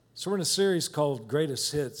So we're in a series called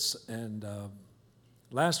Greatest Hits, and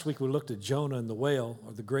last week we looked at Jonah and the whale,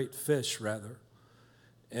 or the great fish, rather.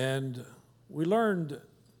 And we learned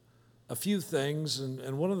a few things,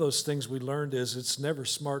 and one of those things we learned is it's never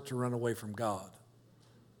smart to run away from God.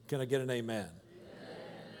 Can I get an amen? Amen.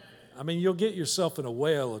 I mean, you'll get yourself in a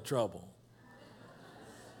whale of trouble.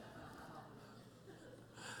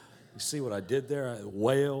 You see what I did there? A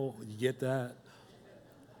whale, you get that?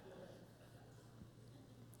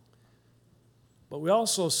 But we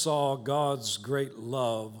also saw God's great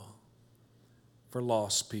love for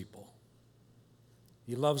lost people.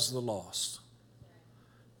 He loves the lost.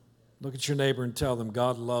 Look at your neighbor and tell them,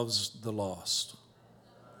 God loves the lost.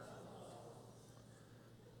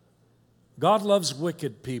 God loves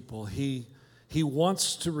wicked people. He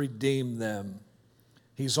wants to redeem them.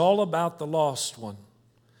 He's all about the lost one.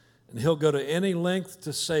 And he'll go to any length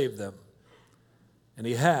to save them. And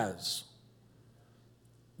he has.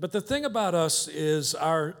 But the thing about us is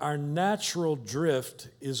our natural drift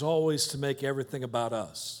is always to make everything about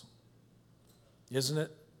us. Isn't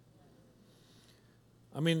it?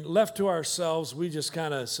 I mean, left to ourselves, we just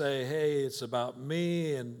kind of say, hey, it's about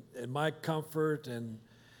me and my comfort. And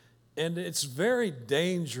it's very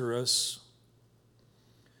dangerous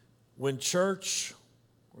when church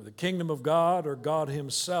or the kingdom of God or God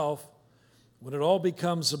himself, when it all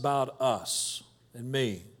becomes about us and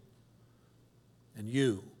me and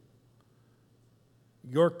you,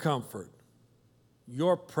 your comfort,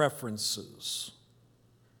 your preferences,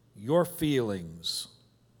 your feelings,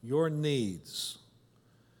 your needs,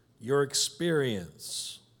 your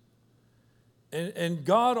experience. And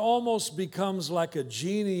God almost becomes like a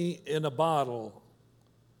genie in a bottle.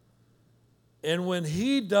 And when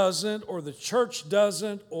he doesn't, or the church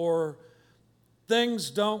doesn't, or things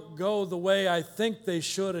don't go the way I think they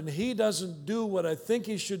should, and he doesn't do what I think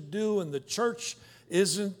he should do, and the church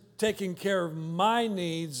isn't taking care of my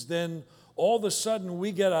needs, then all of a sudden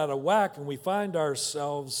we get out of whack and we find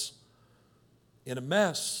ourselves in a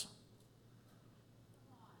mess.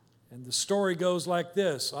 And the story goes like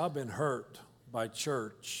this: I've been hurt by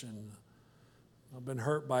church, and I've been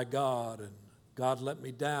hurt by God, and God let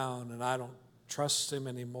me down, and I don't trust him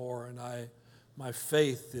anymore, and my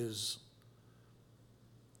faith is...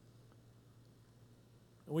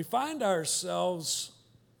 And we find ourselves,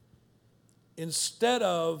 instead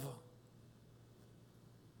of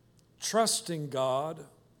trusting God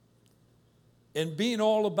and being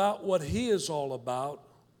all about what he is all about,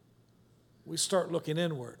 we start looking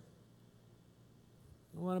inward.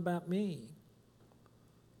 What about me?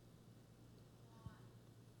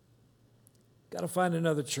 Got to find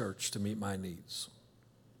another church to meet my needs.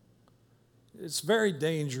 It's very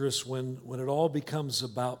dangerous when it all becomes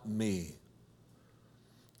about me.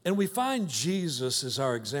 And we find Jesus as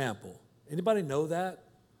our example. Anybody know that?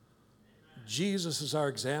 Jesus is our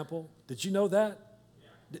example. Did you know that?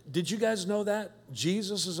 Did you guys know that?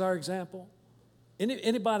 Jesus is our example.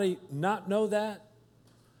 Anybody not know that?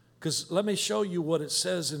 Because let me show you what it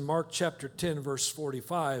says in Mark chapter 10, verse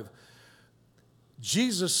 45.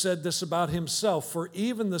 Jesus said this about himself: for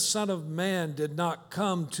even the Son of Man did not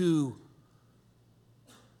come to...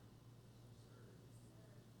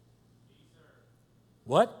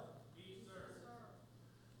 What?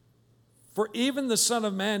 For even the Son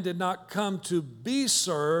of Man did not come to be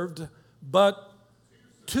served, but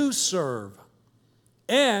to serve,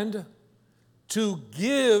 and to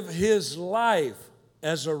give his life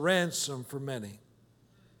as a ransom for many.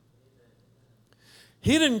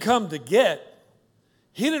 He didn't come to get.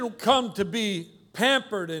 He didn't come to be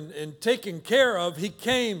pampered and taken care of. He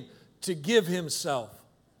came to give himself.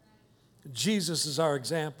 Jesus is our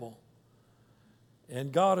example.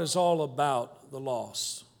 And God is all about the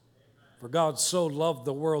lost. For God so loved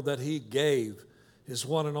the world that he gave his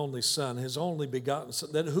one and only Son, his only begotten Son,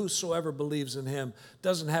 that whosoever believes in him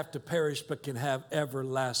doesn't have to perish but can have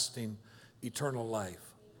everlasting, eternal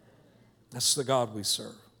life. That's the God we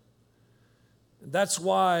serve. And that's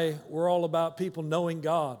why we're all about people knowing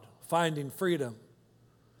God, finding freedom,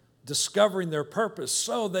 discovering their purpose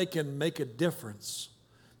so they can make a difference.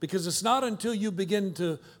 Because it's not until you begin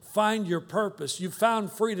to find your purpose, you've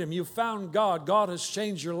found freedom, you've found God, God has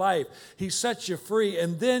changed your life, he sets you free,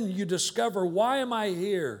 and then you discover, why am I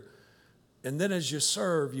here? And then as you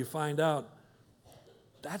serve, you find out,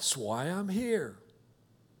 that's why I'm here.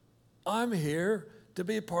 I'm here to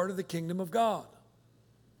be a part of the kingdom of God.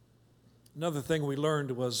 Another thing we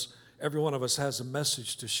learned was every one of us has a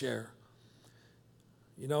message to share.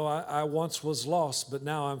 You know, I once was lost, but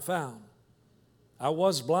now I'm found. I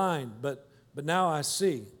was blind, but now I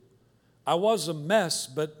see. I was a mess,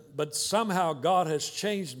 but somehow God has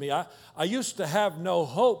changed me. I used to have no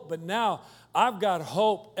hope, but now I've got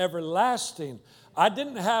hope everlasting. I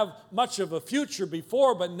didn't have much of a future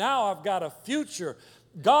before, but now I've got a future.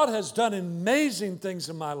 God has done amazing things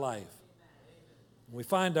in my life. We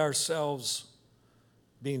find ourselves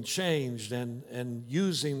being changed and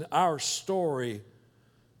using our story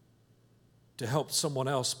to help someone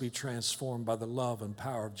else be transformed by the love and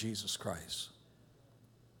power of Jesus Christ.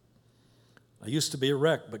 I used to be a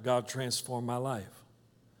wreck, but God transformed my life.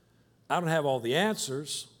 I don't have all the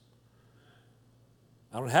answers.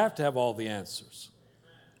 I don't have to have all the answers.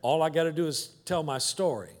 All I got to do is tell my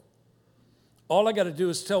story. All I got to do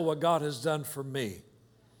is tell what God has done for me,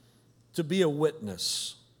 to be a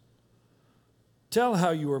witness. Tell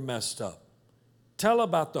how you were messed up. Tell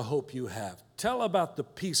about the hope you have. Tell about the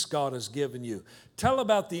peace God has given you. Tell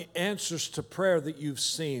about the answers to prayer that you've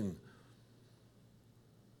seen.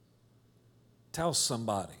 Tell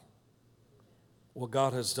somebody what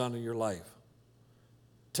God has done in your life.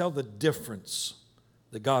 Tell the difference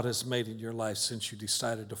that God has made in your life since you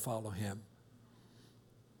decided to follow Him.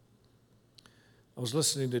 I was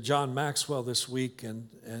listening to John Maxwell this week,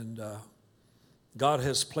 and God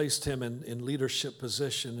has placed him in leadership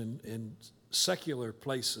position in secular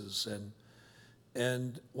places,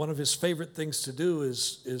 and one of his favorite things to do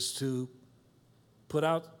is to put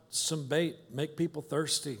out some bait, make people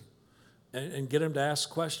thirsty, and get them to ask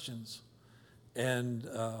questions. And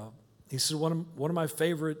he said one of my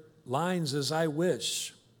favorite lines is, I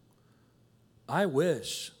wish.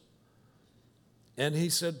 And he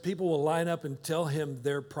said people will line up and tell him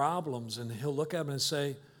their problems, and he'll look at them and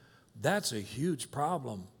say, that's a huge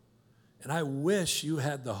problem, and I wish you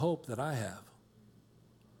had the hope that I have.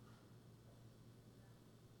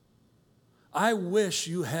 I wish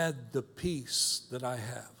you had the peace that I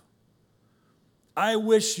have. I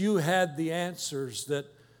wish you had the answers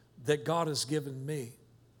that God has given me.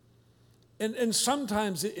 And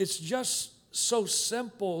sometimes it's just so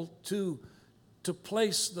simple to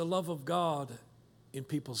place the love of God in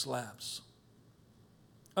people's laps.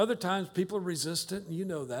 Other times people are resistant, and you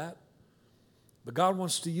know that. But God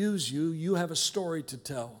wants to use you. You have a story to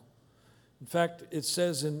tell. In fact, it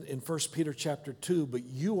says in 1 Peter chapter 2, but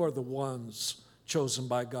you are the ones chosen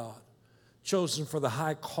by God, chosen for the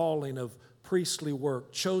high calling of priestly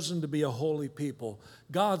work, chosen to be a holy people,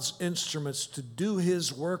 God's instruments to do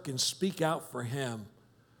His work and speak out for Him,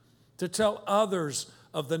 to tell others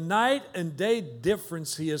of the night and day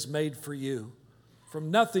difference He has made for you, from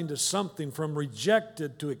nothing to something, from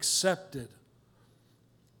rejected to accepted.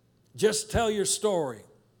 Just tell your story.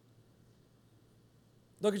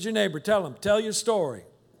 Look at your neighbor, tell him, tell your story.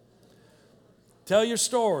 Tell your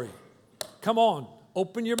story. Come on,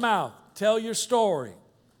 open your mouth, tell your story.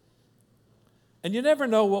 And you never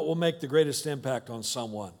know what will make the greatest impact on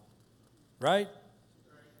someone, right?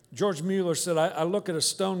 George Mueller said, I look at a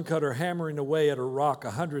stonecutter hammering away at a rock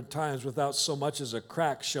 100 times without so much as a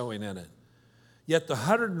crack showing in it. Yet the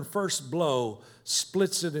 101st blow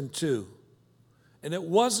splits it in two. And it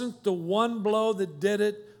wasn't the one blow that did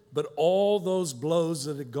it, but all those blows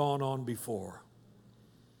that had gone on before.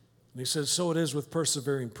 And he says, so it is with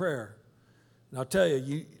persevering prayer. And I'll tell you,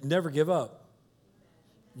 you never give up.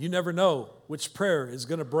 You never know which prayer is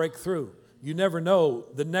going to break through. You never know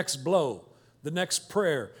the next blow, the next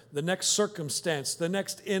prayer, the next circumstance, the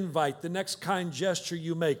next invite, the next kind gesture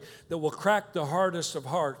you make that will crack the hardest of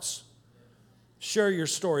hearts. Share your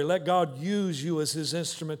story. Let God use you as His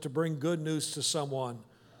instrument to bring good news to someone.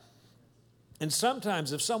 And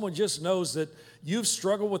sometimes if someone just knows that you've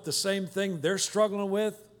struggled with the same thing they're struggling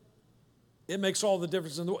with, it makes all the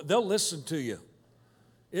difference in the world. They'll listen to you.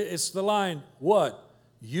 It's the line, what?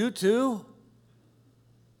 You too?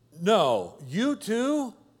 No, you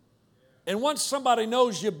too? And once somebody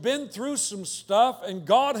knows you've been through some stuff and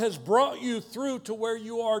God has brought you through to where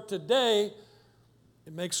you are today,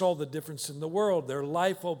 it makes all the difference in the world. Their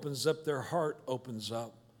life opens up, their heart opens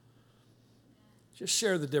up. Just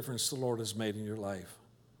share the difference the Lord has made in your life.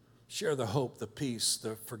 Share the hope, the peace,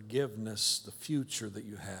 the forgiveness, the future that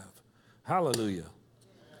you have. Hallelujah.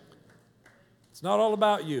 It's not all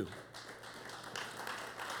about you.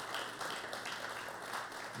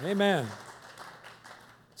 Amen.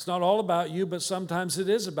 It's not all about you, but sometimes it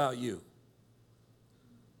is about you.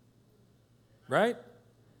 Right?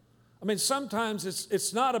 I mean, sometimes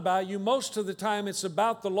it's not about you. Most of the time it's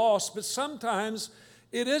about the lost, but sometimes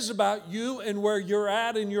it is about you and where you're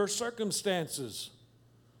at in your circumstances.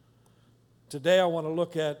 Today I want to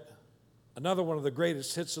look at another one of the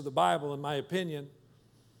greatest hits of the Bible, in my opinion.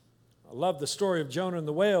 I love the story of Jonah and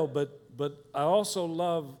the whale, but I also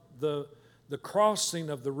love the the crossing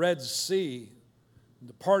of the Red Sea,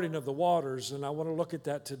 the parting of the waters, and I want to look at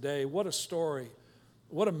that today. What a story.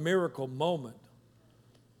 What a miracle moment.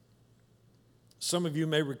 Some of you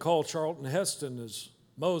may recall Charlton Heston as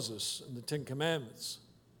Moses in the Ten Commandments.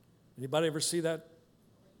 Anybody ever see that?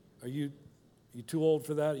 Are you too old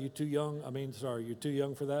for that? Are you too young? You're too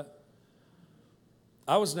young for that?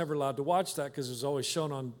 I was never allowed to watch that because it was always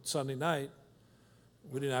shown on Sunday night.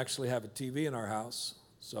 We didn't actually have a TV in our house,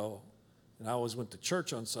 and I always went to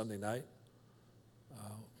church on Sunday night.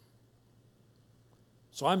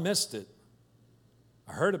 So I missed it.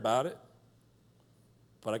 I heard about it,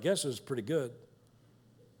 but I guess it was pretty good.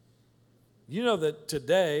 You know that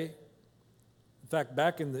today, in fact,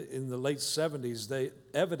 back in the late 70s,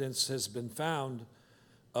 evidence has been found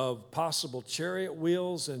of possible chariot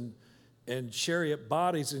wheels and chariot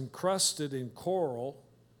bodies encrusted in coral,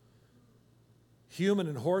 human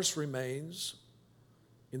and horse remains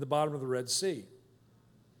in the bottom of the Red Sea.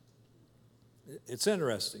 It's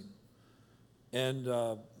interesting. And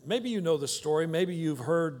maybe you know the story. Maybe you've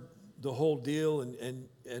heard the whole deal.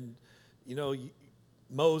 And you know,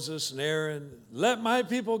 Moses and Aaron, let my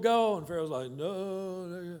people go. And Pharaoh's like,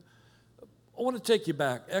 no. I want to take you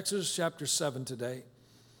back. Exodus chapter 7 today,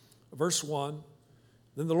 verse 1.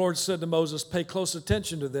 Then the Lord said to Moses, pay close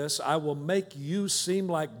attention to this. I will make you seem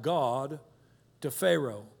like God to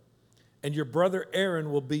Pharaoh, and your brother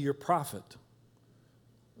Aaron will be your prophet.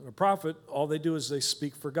 And a prophet, all they do is they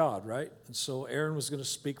speak for God, right? And so Aaron was going to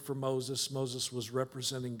speak for Moses. Moses was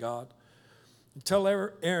representing God. And tell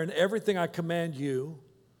Aaron everything I command you.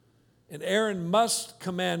 And Aaron must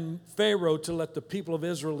command Pharaoh to let the people of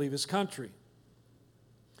Israel leave his country.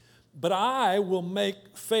 But I will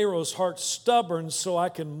make Pharaoh's heart stubborn so I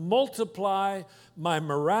can multiply my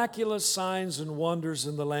miraculous signs and wonders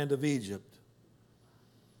in the land of Egypt.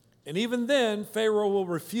 And even then, Pharaoh will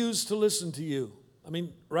refuse to listen to you. I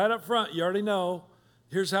mean, right up front, you already know,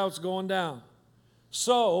 here's how it's going down.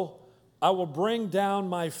 So I will bring down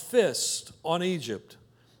my fist on Egypt.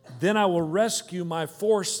 Then I will rescue my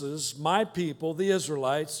forces, my people, the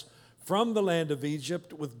Israelites, from the land of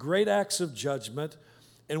Egypt with great acts of judgment.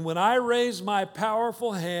 And when I raise my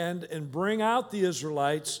powerful hand and bring out the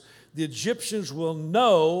Israelites, the Egyptians will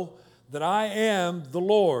know that I am the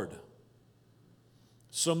Lord.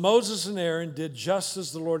 So Moses and Aaron did just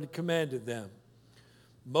as the Lord had commanded them.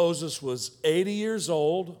 Moses was 80 years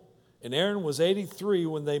old, and Aaron was 83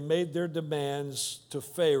 when they made their demands to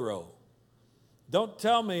Pharaoh. Don't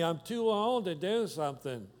tell me I'm too old to do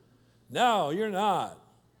something. No, you're not.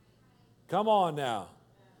 Come on now.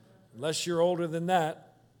 Unless you're older than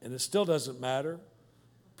that, and it still doesn't matter,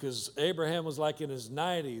 because Abraham was like in his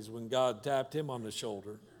 90s when God tapped him on the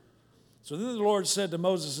shoulder. So then the Lord said to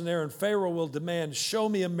Moses and Aaron, Pharaoh will demand, show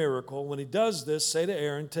me a miracle. When he does this, say to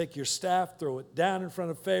Aaron, take your staff, throw it down in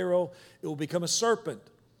front of Pharaoh. It will become a serpent.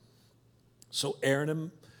 So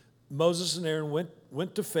Moses and Aaron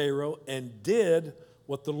went to Pharaoh and did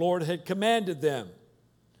what the Lord had commanded them.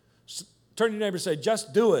 So, turn to your neighbor and say,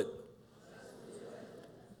 just do it.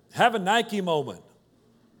 Have a Nike moment.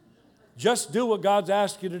 Just do what God's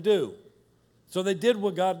asked you to do. So they did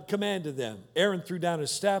what God commanded them. Aaron threw down his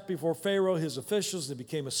staff before Pharaoh, his officials. It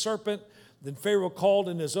became a serpent. Then Pharaoh called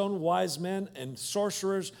in his own wise men and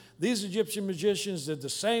sorcerers. These Egyptian magicians did the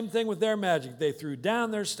same thing with their magic. They threw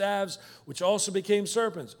down their staves, which also became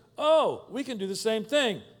serpents. Oh, we can do the same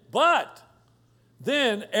thing. But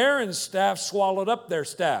then Aaron's staff swallowed up their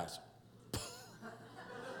staffs.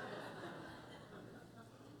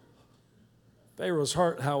 Pharaoh's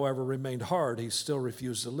heart, however, remained hard. He still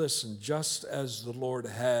refused to listen, just as the Lord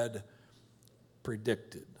had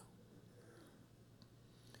predicted.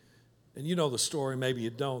 And you know the story, maybe you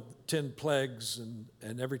don't. 10 plagues,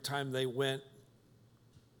 and every time they went,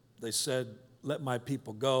 they said, let my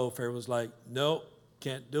people go. Pharaoh was like, nope,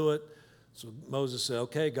 can't do it. So Moses said,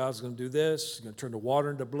 okay, God's going to do this. He's going to turn the water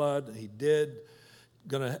into blood. And he did.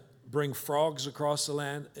 Going to bring frogs across the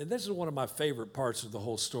land. And this is one of my favorite parts of the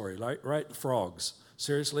whole story, right? Frogs.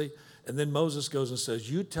 Seriously. And then Moses goes and says,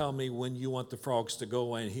 you tell me when you want the frogs to go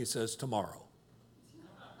away. And he says, tomorrow.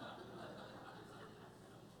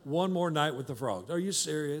 One more night with the frogs. Are you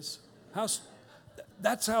serious?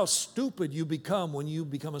 That's how stupid you become when you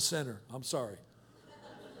become a sinner. I'm sorry.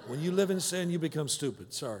 When you live in sin, you become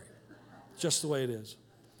stupid. Sorry. Just the way it is.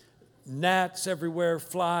 Gnats everywhere,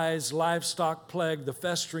 flies, livestock plague, the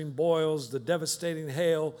festering boils, the devastating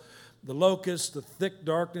hail, the locusts, the thick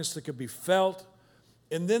darkness that could be felt,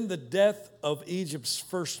 and then the death of Egypt's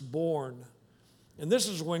firstborn. And this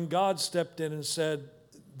is when God stepped in and said,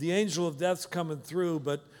 the angel of death's coming through,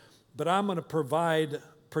 but I'm going to provide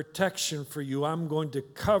protection for you. I'm going to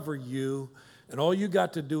cover you. And all you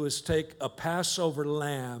got to do is take a Passover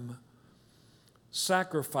lamb,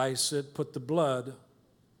 sacrifice it, put the blood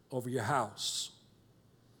over your house,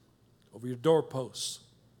 over your doorposts.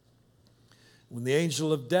 When the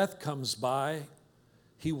angel of death comes by,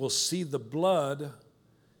 he will see the blood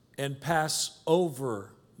and pass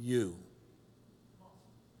over you.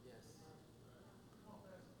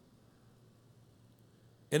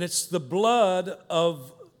 And it's the blood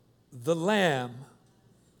of the Lamb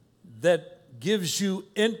that gives you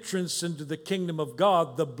entrance into the kingdom of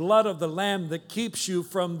God, the blood of the Lamb that keeps you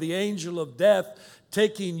from the angel of death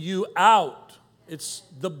taking you out. It's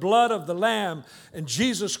the blood of the Lamb. And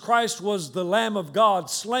Jesus Christ was the Lamb of God,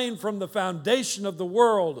 slain from the foundation of the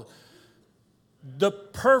world, the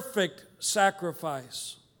perfect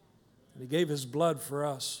sacrifice. And he gave his blood for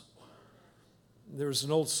us. There was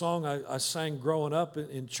an old song I sang growing up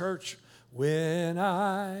in church. When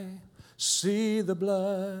I see the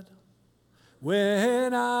blood,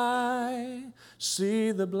 when I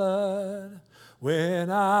see the blood, when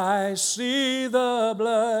I see the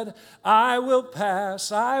blood, I will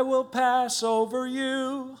pass over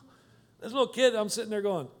you. This little kid, I'm sitting there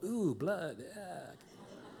going, ooh, blood, yeah.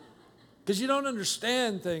 Because you don't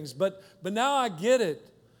understand things, but now I get it.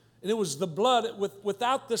 And it was the blood.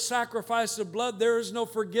 Without the sacrifice of blood, there is no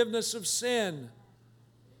forgiveness of sin.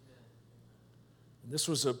 And this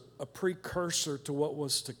was a precursor to what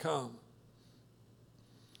was to come.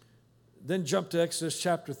 Then jump to Exodus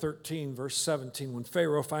chapter 13, verse 17, when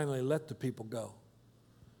Pharaoh finally let the people go.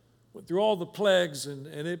 Went through all the plagues, and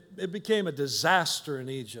it became a disaster in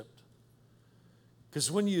Egypt.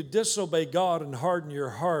 Because when you disobey God and harden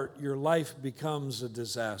your heart, your life becomes a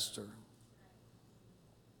disaster.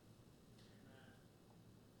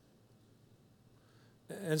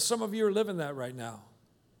 And some of you are living that right now.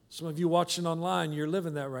 Some of you watching online, you're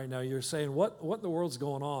living that right now. You're saying, what in the world's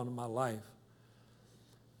going on in my life?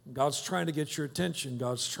 God's trying to get your attention.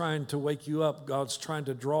 God's trying to wake you up. God's trying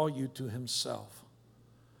to draw you to himself.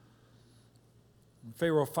 When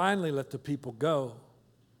Pharaoh finally let the people go,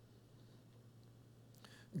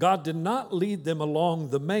 God did not lead them along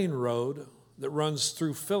the main road that runs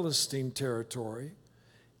through Philistine territory,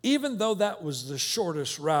 even though that was the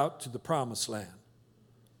shortest route to the promised land.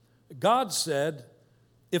 God said,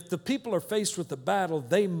 if the people are faced with a battle,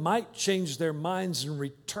 they might change their minds and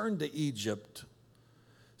return to Egypt.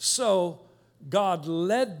 So God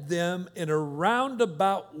led them in a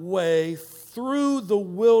roundabout way through the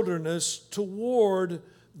wilderness toward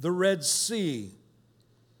the Red Sea.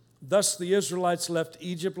 Thus the Israelites left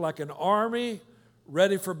Egypt like an army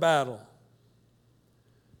ready for battle.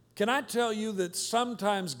 Can I tell you that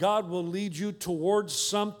sometimes God will lead you towards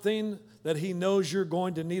something that he knows you're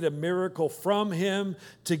going to need a miracle from him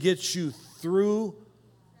to get you through?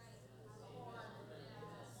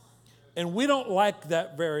 And we don't like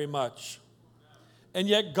that very much. And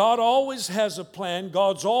yet God always has a plan.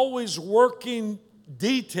 God's always working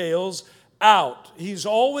details out. He's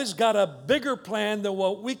always got a bigger plan than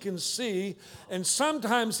what we can see. And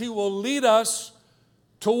sometimes he will lead us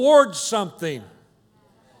towards something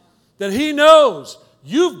that he knows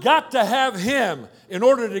you've got to have him in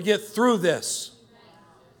order to get through this.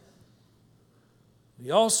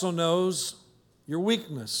 He also knows your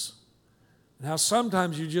weakness and how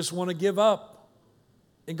sometimes you just want to give up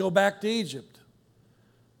and go back to Egypt.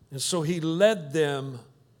 And so he led them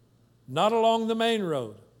not along the main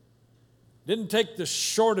road. Didn't take the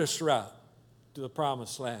shortest route to the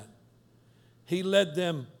promised land. He led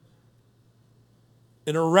them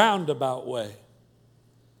in a roundabout way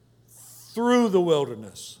through the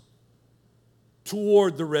wilderness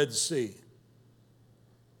toward the Red Sea.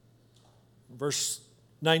 Verse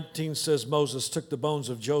 19 says, Moses took the bones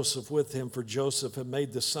of Joseph with him, for Joseph had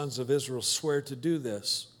made the sons of Israel swear to do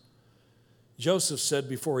this. Joseph said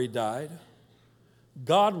before he died,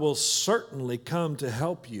 God will certainly come to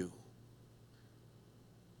help you.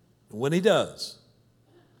 And when he does,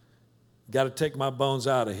 you got to take my bones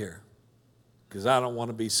out of here, because I don't want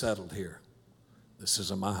to be settled here. This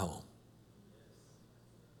isn't my home.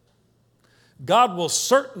 God will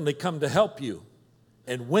certainly come to help you.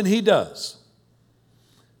 And when he does,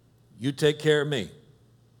 you take care of me.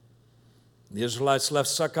 The Israelites left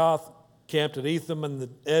Succoth, camped at Etham on the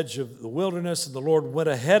edge of the wilderness, and the Lord went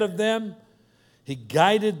ahead of them. He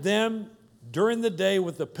guided them during the day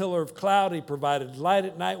with a pillar of cloud. He provided light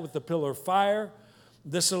at night with a pillar of fire.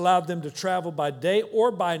 This allowed them to travel by day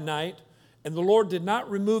or by night. And the Lord did not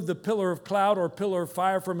remove the pillar of cloud or pillar of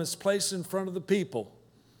fire from its place in front of the people.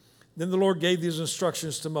 Then the Lord gave these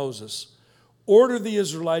instructions to Moses. Order the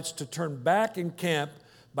Israelites to turn back and camp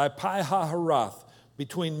by Pi-hahiroth,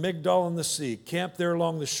 between Migdol and the sea. Camp there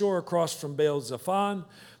along the shore across from Baal-Zephon.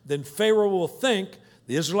 Then Pharaoh will think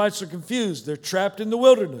the Israelites are confused. They're trapped in the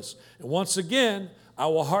wilderness. And once again, I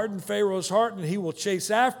will harden Pharaoh's heart and he will chase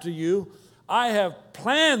after you. I have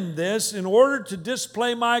planned this in order to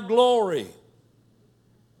display my glory.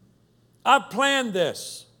 I've planned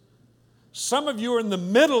this. Some of you are in the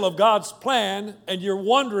middle of God's plan and you're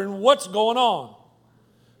wondering what's going on.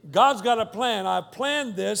 God's got a plan. I've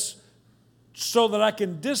planned this so that I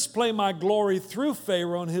can display my glory through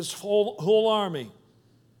Pharaoh and his whole army.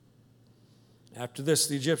 After this,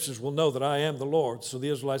 the Egyptians will know that I am the Lord. So the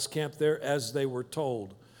Israelites camped there as they were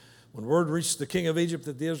told. When word reached the king of Egypt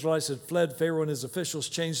that the Israelites had fled, Pharaoh and his officials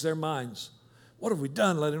changed their minds. What have we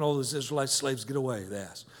done letting all those Israelite slaves get away, they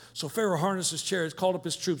asked. So Pharaoh harnessed his chariots, called up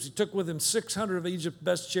his troops. He took with him 600 of Egypt's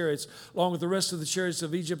best chariots, along with the rest of the chariots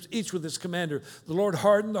of Egypt, each with its commander. The Lord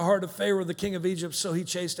hardened the heart of Pharaoh, the king of Egypt, so he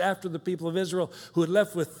chased after the people of Israel, who had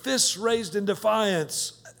left with fists raised in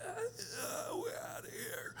defiance.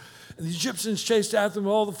 And the Egyptians chased after them,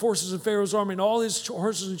 all the forces of Pharaoh's army, and all his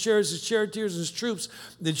horses and chariots, his charioteers and his troops.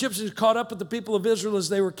 The Egyptians caught up with the people of Israel as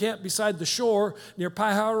they were camped beside the shore near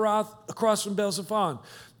Pi-hahiroth across from Baal-Zephon.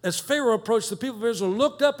 As Pharaoh approached, the people of Israel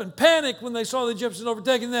looked up and panicked when they saw the Egyptians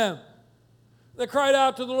overtaking them. They cried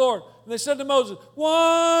out to the Lord, and they said to Moses,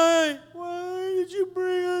 Why did you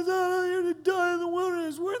bring us out here to die in the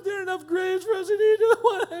wilderness? Weren't there enough graves for us in Egypt?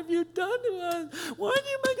 What have you done to us? Why did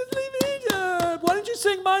you make us leave Egypt? Why didn't you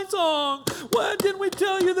sing my song? Why didn't we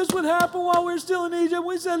tell you this would happen while we were still in Egypt?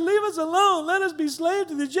 We said, leave us alone. Let us be slaves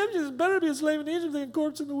to the Egyptians. It's better to be a slave in Egypt than a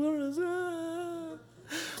corpse in the wilderness.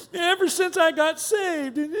 Ever since I got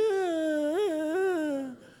saved.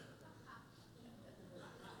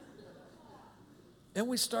 And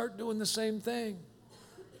we start doing the same thing.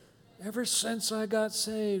 Ever since I got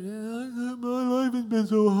saved, my life has been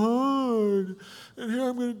so hard. And here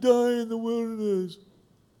I'm going to die in the wilderness.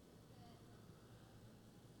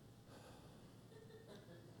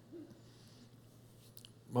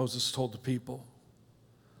 Moses told the people,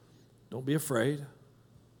 don't be afraid.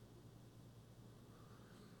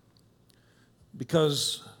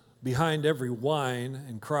 Because behind every whine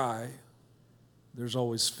and cry, there's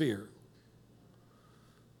always fear.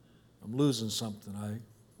 I'm losing something.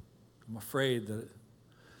 I'm afraid that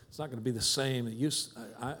it's not going to be the same.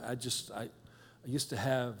 I used to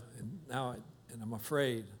have, and now I'm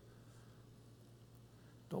afraid.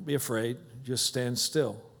 Don't be afraid. Just stand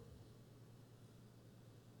still.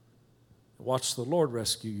 Watch the Lord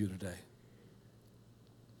rescue you today.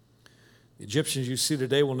 The Egyptians you see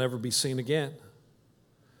today will never be seen again.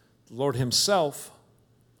 The Lord himself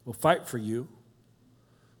will fight for you.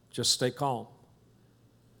 Just stay calm.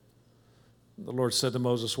 The Lord said to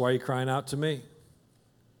Moses, why are you crying out to me?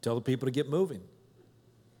 Tell the people to get moving.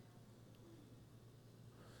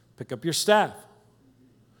 Pick up your staff.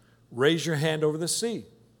 Raise your hand over the sea.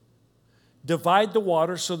 Divide the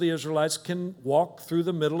water so the Israelites can walk through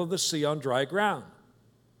the middle of the sea on dry ground.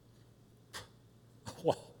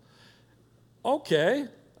 Well, okay,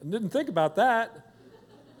 I didn't think about that.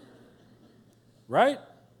 Right?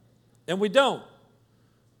 And we don't.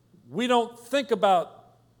 We don't think about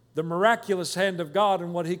the miraculous hand of God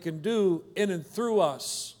and what he can do in and through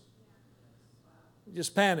us. We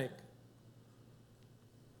just panic.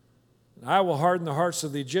 I will harden the hearts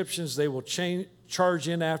of the Egyptians. They will charge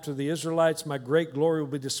in after the Israelites. My great glory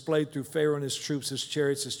will be displayed through Pharaoh and his troops, his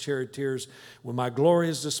chariots, his charioteers. When my glory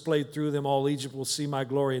is displayed through them, all Egypt will see my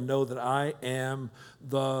glory and know that I am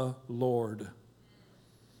the Lord.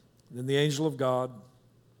 Then the angel of God,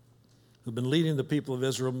 who'd been leading the people of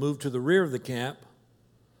Israel, moved to the rear of the camp.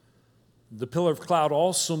 The pillar of cloud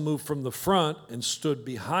also moved from the front and stood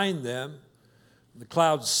behind them. The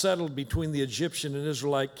cloud settled between the Egyptian and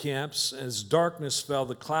Israelite camps. As darkness fell,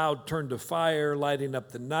 the cloud turned to fire, lighting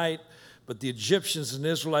up the night. But the Egyptians and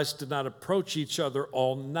Israelites did not approach each other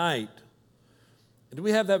all night. And do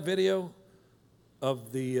we have that video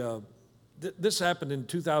of the... this happened in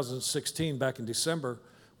 2016, back in December,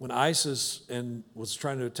 when ISIS was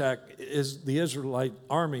trying to attack the Israelite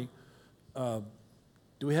army. Do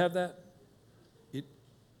we have that?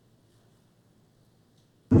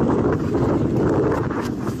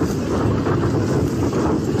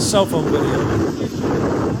 Cell phone video.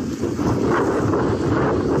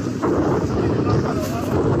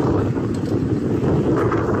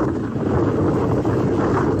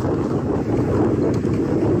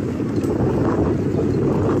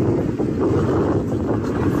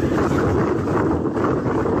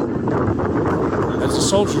 As the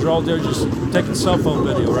soldiers are all there just taking cell phone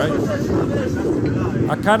video, right?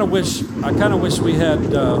 I kind of wish we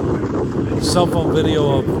had cell phone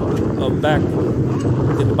video of back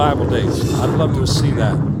in the Bible days. I'd love to see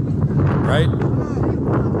that, right?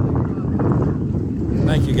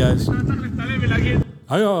 Thank you, guys.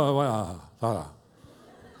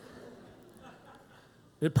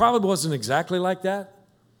 It probably wasn't exactly like that,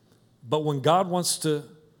 but when God wants to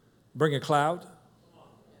bring a cloud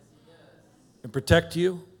and protect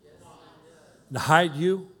you and hide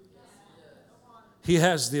you, He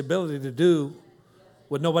has the ability to do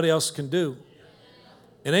what nobody else can do.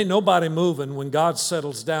 And ain't nobody moving when God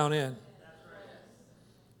settles down in.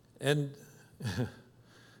 And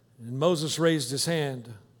Moses raised his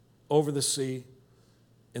hand over the sea,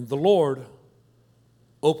 and the Lord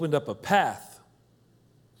opened up a path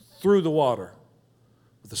through the water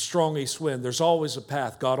with a strong east wind. There's always a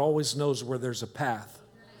path. God always knows where there's a path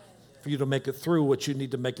for you to make it through what you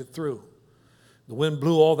need to make it through. The wind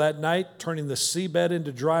blew all that night, turning the seabed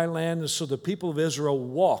into dry land, and so the people of Israel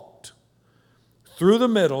walked through the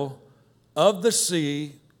middle of the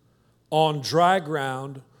sea on dry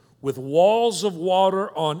ground with walls of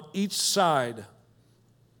water on each side.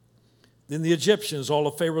 Then the Egyptians, all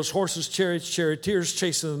of Pharaoh's horses, chariots, charioteers,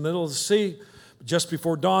 chased in the middle of the sea. Just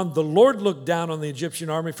before dawn, the Lord looked down on the Egyptian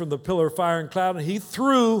army from the pillar of fire and cloud, and He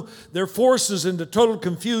threw their forces into total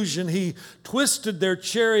confusion. He twisted their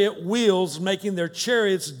chariot wheels, making their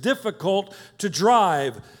chariots difficult to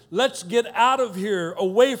drive. Let's get out of here,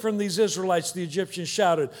 away from these Israelites, the Egyptians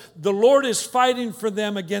shouted. The Lord is fighting for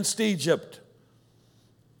them against Egypt.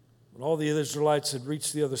 When all the Israelites had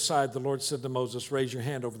reached the other side, the Lord said to Moses, raise your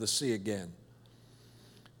hand over the sea again.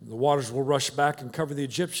 The waters will rush back and cover the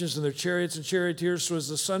Egyptians and their chariots and charioteers. So as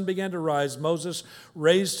the sun began to rise, Moses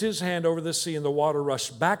raised his hand over the sea, and the water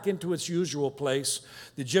rushed back into its usual place.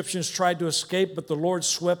 The Egyptians tried to escape, but the Lord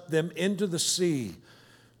swept them into the sea.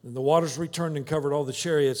 And the waters returned and covered all the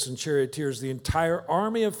chariots and charioteers, the entire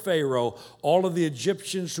army of Pharaoh, all of the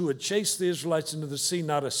Egyptians who had chased the Israelites into the sea.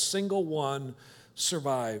 Not a single one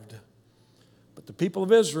survived. But the people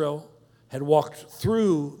of Israel had walked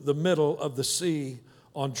through the middle of the sea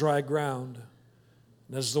on dry ground.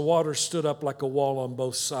 And as the water stood up like a wall on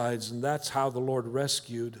both sides, and that's how the Lord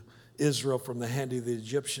rescued Israel from the hand of the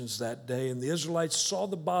Egyptians that day. And the Israelites saw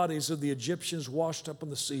the bodies of the Egyptians washed up on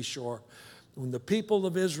the seashore. When the people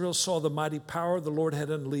of Israel saw the mighty power the Lord had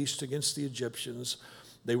unleashed against the Egyptians,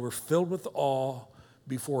 they were filled with awe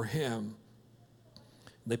before Him.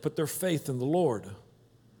 They put their faith in the Lord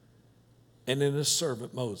and in His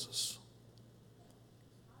servant Moses.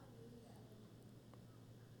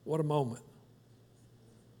 What a moment.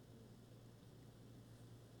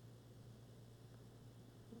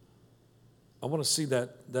 I want to see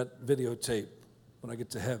that videotape when I get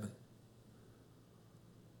to heaven.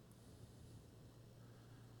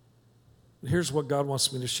 Here's what God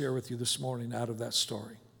wants me to share with you this morning out of that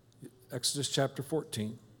story. Exodus chapter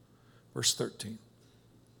 14, verse 13.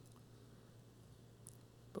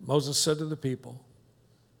 But Moses said to the people,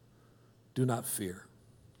 do not fear.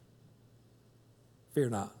 Fear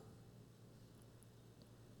not.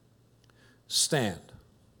 Stand.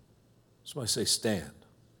 Somebody say stand.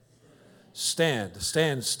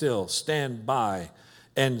 Stand still, stand by,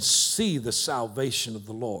 and see the salvation of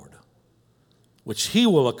the Lord, which He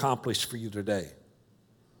will accomplish for you today.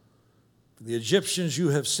 For the Egyptians you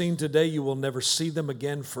have seen today, you will never see them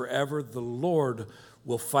again forever. The Lord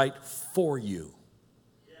will fight for you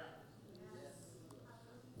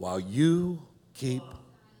while you keep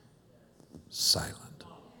silent.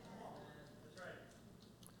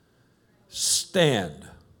 Stand.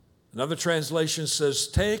 Another translation says,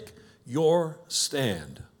 take your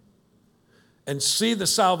stand and see the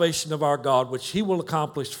salvation of our God, which He will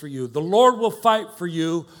accomplish for you. The Lord will fight for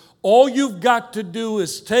you. All you've got to do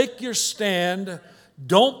is take your stand.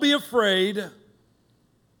 Don't be afraid.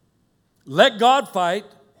 Let God fight,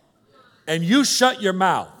 and you shut your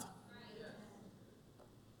mouth.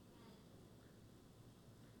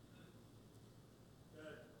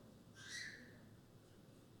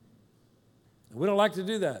 We don't like to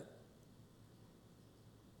do that.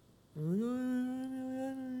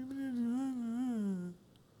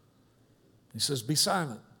 He says, be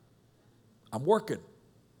silent. I'm working.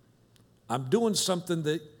 I'm doing something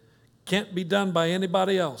that can't be done by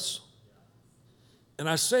anybody else. And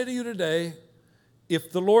I say to you today,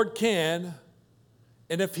 if the Lord can,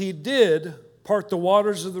 and if He did part the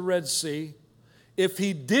waters of the Red Sea, if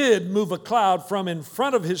He did move a cloud from in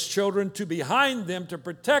front of His children to behind them to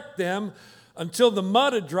protect them until the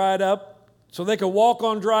mud had dried up so they could walk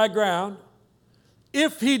on dry ground,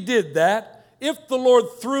 if He did that, if the Lord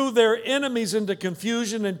threw their enemies into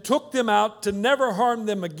confusion and took them out to never harm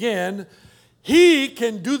them again, He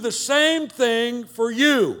can do the same thing for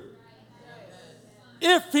you.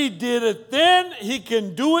 If He did it then, He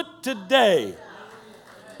can do it today.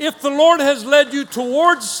 If the Lord has led you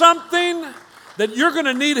towards something that you're going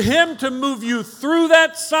to need Him to move you through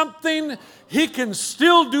that something, He can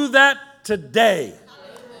still do that today.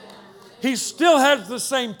 He still has the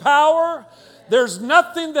same power. There's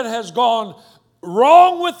nothing that has gone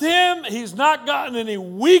wrong with Him. He's not gotten any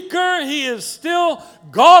weaker. He is still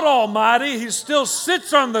God Almighty. He still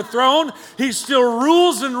sits on the throne. He still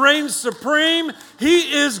rules and reigns supreme.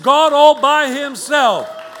 He is God all by Himself.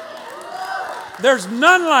 There's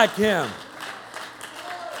none like Him.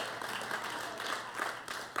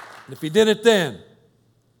 And if He did it then,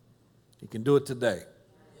 He can do it today.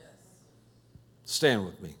 Stand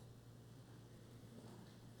with me.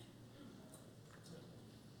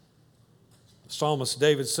 Psalmist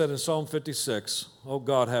David said in Psalm 56, "Oh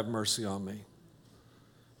God, have mercy on me.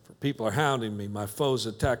 For people are hounding me. My foes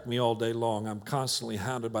attack me all day long. I'm constantly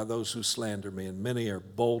hounded by those who slander me, and many are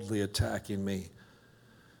boldly attacking me.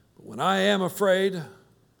 But when I am afraid,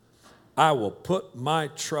 I will put my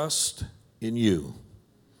trust in you.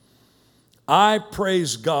 I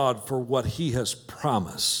praise God for what He has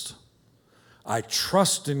promised. I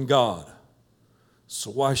trust in God, so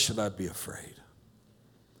why should I be afraid?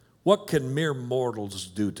 What can mere mortals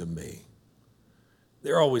do to me?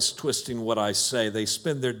 They're always twisting what I say. They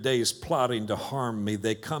spend their days plotting to harm me.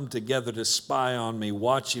 They come together to spy on me,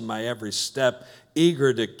 watching my every step,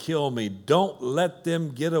 eager to kill me. Don't let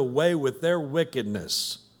them get away with their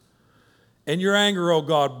wickedness. In your anger, O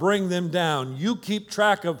God, bring them down. You keep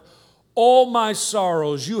track of all my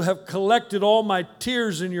sorrows. You have collected all my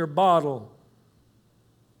tears in your bottle.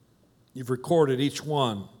 You've recorded each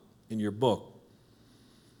one in your book.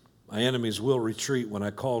 My enemies will retreat when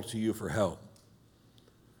I call to you for help.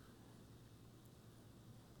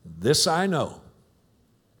 This I know,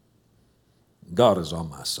 God is on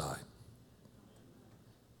my side.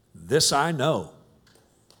 This I know,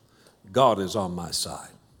 God is on my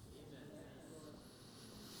side."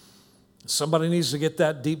 Somebody needs to get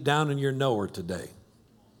that deep down in your knower today.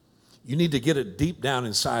 You need to get it deep down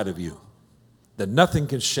inside of you, that nothing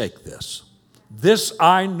can shake this. This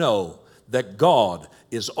I know, that God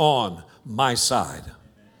is on my side.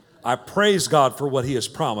 I praise God for what He has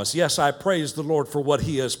promised. Yes, I praise the Lord for what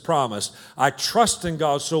He has promised. I trust in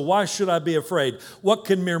God, so why should I be afraid? What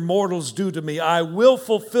can mere mortals do to me? I will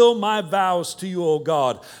fulfill my vows to you, O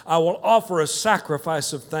God. I will offer a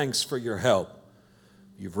sacrifice of thanks for your help.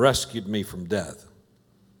 You've rescued me from death.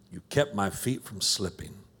 You kept my feet from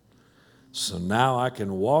slipping. So now I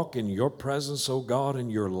can walk in your presence, O God, in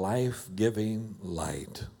your life-giving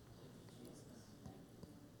light.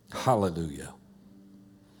 Hallelujah.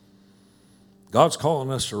 God's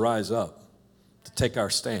calling us to rise up, to take our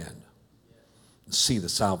stand, and see the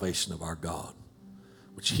salvation of our God,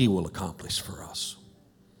 which He will accomplish for us.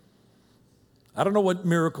 I don't know what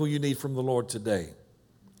miracle you need from the Lord today,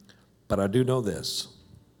 but I do know this.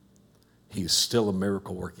 He's still a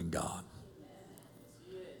miracle-working God.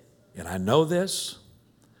 And I know this,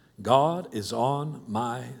 God is on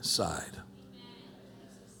my side.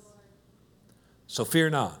 So fear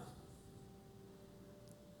not.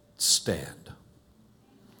 Stand.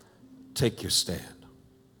 Take your stand.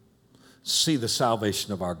 See the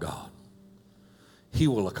salvation of our God. He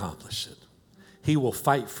will accomplish it. He will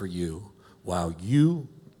fight for you while you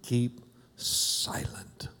keep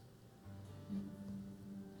silent.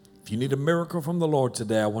 If you need a miracle from the Lord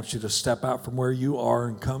today, I want you to step out from where you are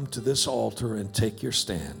and come to this altar and take your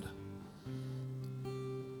stand.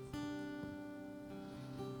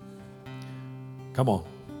 Come on.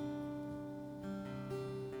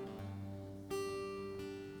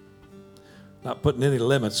 Not putting any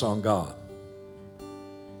limits on God.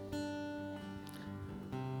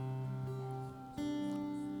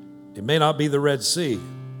 It may not be the Red Sea.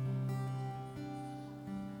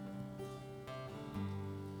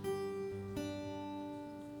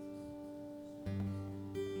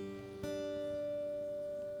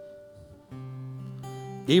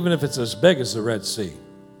 Even if it's as big as the Red Sea.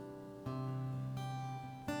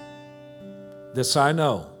 This I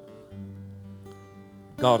know,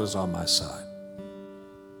 God is on my side.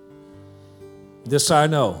 This I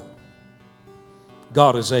know,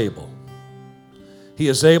 God is able. He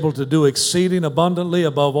is able to do exceeding abundantly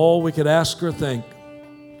above all we could ask or think,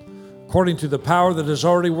 according to the power that is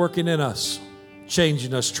already working in us,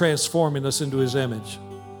 changing us, transforming us into His image.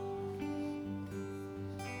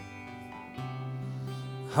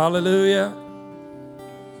 Hallelujah.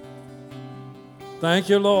 Thank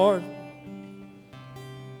you, Lord.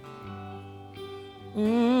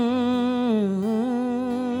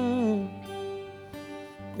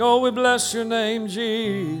 Oh, we bless your name,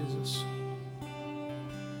 Jesus.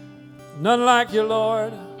 None like you,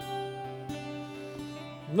 Lord.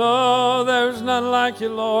 No, there's none like you,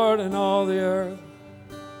 Lord, in all the earth.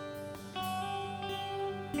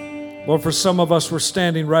 Lord, for some of us, we're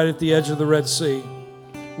standing right at the edge of the Red Sea.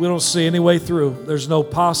 We don't see any way through. There's no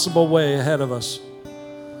possible way ahead of us.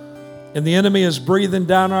 And the enemy is breathing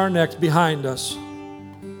down our necks behind us,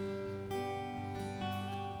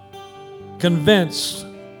 convinced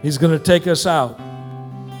he's going to take us out.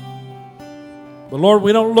 But Lord,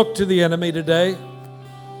 we don't look to the enemy today.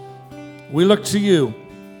 We look to you.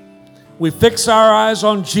 We fix our eyes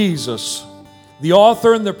on Jesus, the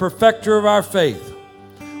author and the perfecter of our faith.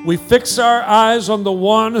 We fix our eyes on the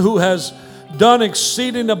one who has done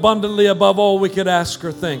exceeding abundantly above all we could ask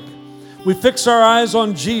or think. We fix our eyes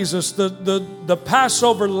on Jesus, the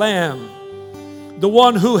Passover lamb, the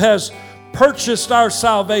one who has purchased our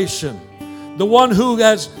salvation, the one who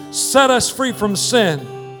has set us free from sin.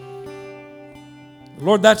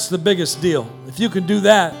 Lord, that's the biggest deal. If you can do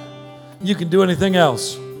that, you can do anything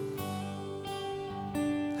else.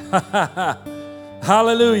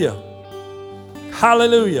 Hallelujah.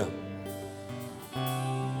 Hallelujah.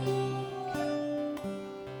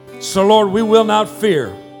 So, Lord, we will not fear.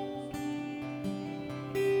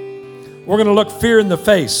 We're going to look fear in the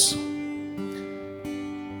face,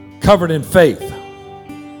 covered in faith.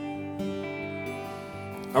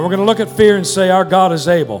 And we're going to look at fear and say, our God is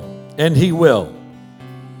able, and He will.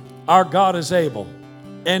 Our God is able,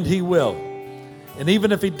 and He will. And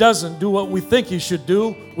even if He doesn't do what we think He should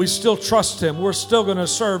do, we still trust Him. We're still going to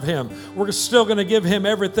serve Him. We're still going to give Him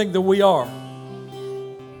everything that we are.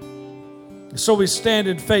 So we stand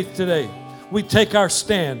in faith today. We take our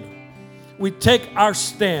stand. We take our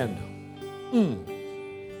stand.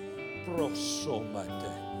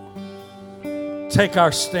 Take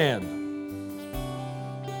our stand.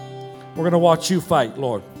 We're going to watch you fight,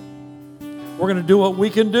 Lord. We're going to do what we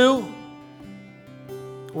can do.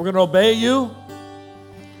 We're going to obey you.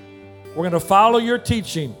 We're going to follow your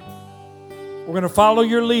teaching. We're going to follow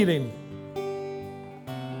your leading.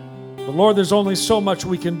 But Lord, there's only so much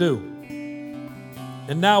we can do.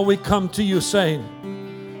 And now we come to you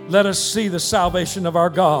saying, let us see the salvation of our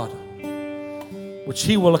God, which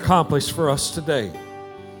He will accomplish for us today.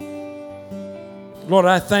 Lord,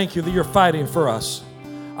 I thank you that you're fighting for us.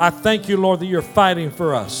 I thank you, Lord, that you're fighting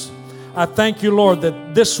for us. I thank you, Lord,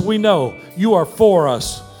 that this we know, you are for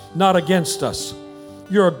us, not against us.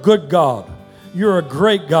 You're a good God. You're a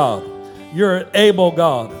great God. You're an able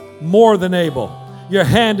God, more than able. Your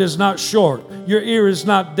hand is not short. Your ear is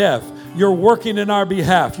not deaf. You're working in our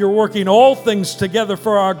behalf. You're working all things together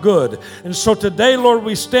for our good. And so today, Lord,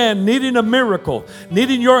 we stand needing a miracle,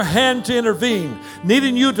 needing your hand to intervene,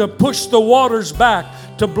 needing you to push the waters back,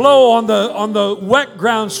 to blow on the wet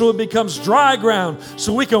ground so it becomes dry ground,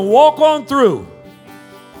 so we can walk on through.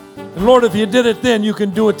 And Lord, if you did it then, you can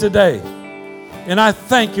do it today. And I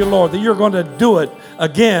thank you, Lord, that you're going to do it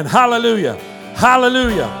again. Hallelujah.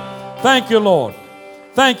 Hallelujah. Thank you, Lord.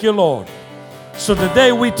 Thank you, Lord. So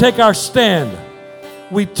today we take our stand.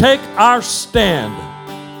 We take our stand.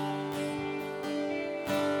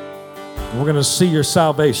 We're going to see your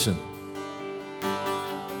salvation.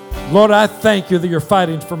 Lord, I thank you that you're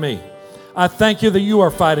fighting for me. I thank you that you are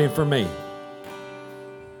fighting for me.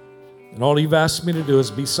 And all you've asked me to do is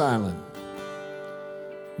be silent.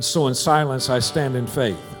 And so in silence, I stand in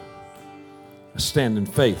faith. I stand in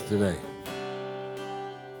faith today.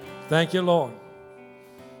 Thank you, Lord.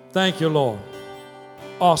 Thank you, Lord.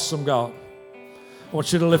 Awesome God. I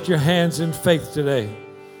want you to lift your hands in faith today.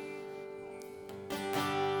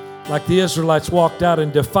 Like the Israelites walked out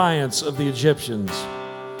in defiance of the Egyptians.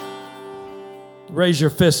 Raise your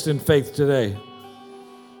fist in faith today.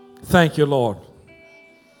 Thank you, Lord.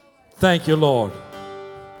 Thank you, Lord.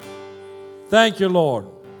 Thank you, Lord,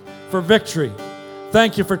 for victory.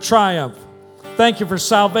 Thank you for triumph. Thank you for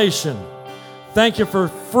salvation. Thank you for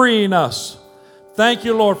freeing us. Thank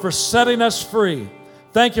you, Lord, for setting us free.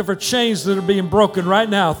 Thank you for chains that are being broken right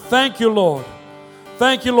now. Thank you, Lord.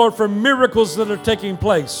 Thank you, Lord, for miracles that are taking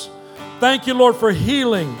place. Thank you, Lord, for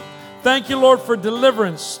healing. Thank you, Lord, for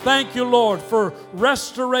deliverance. Thank you, Lord, for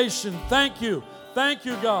restoration. Thank you. Thank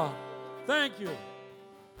you, God. Thank you.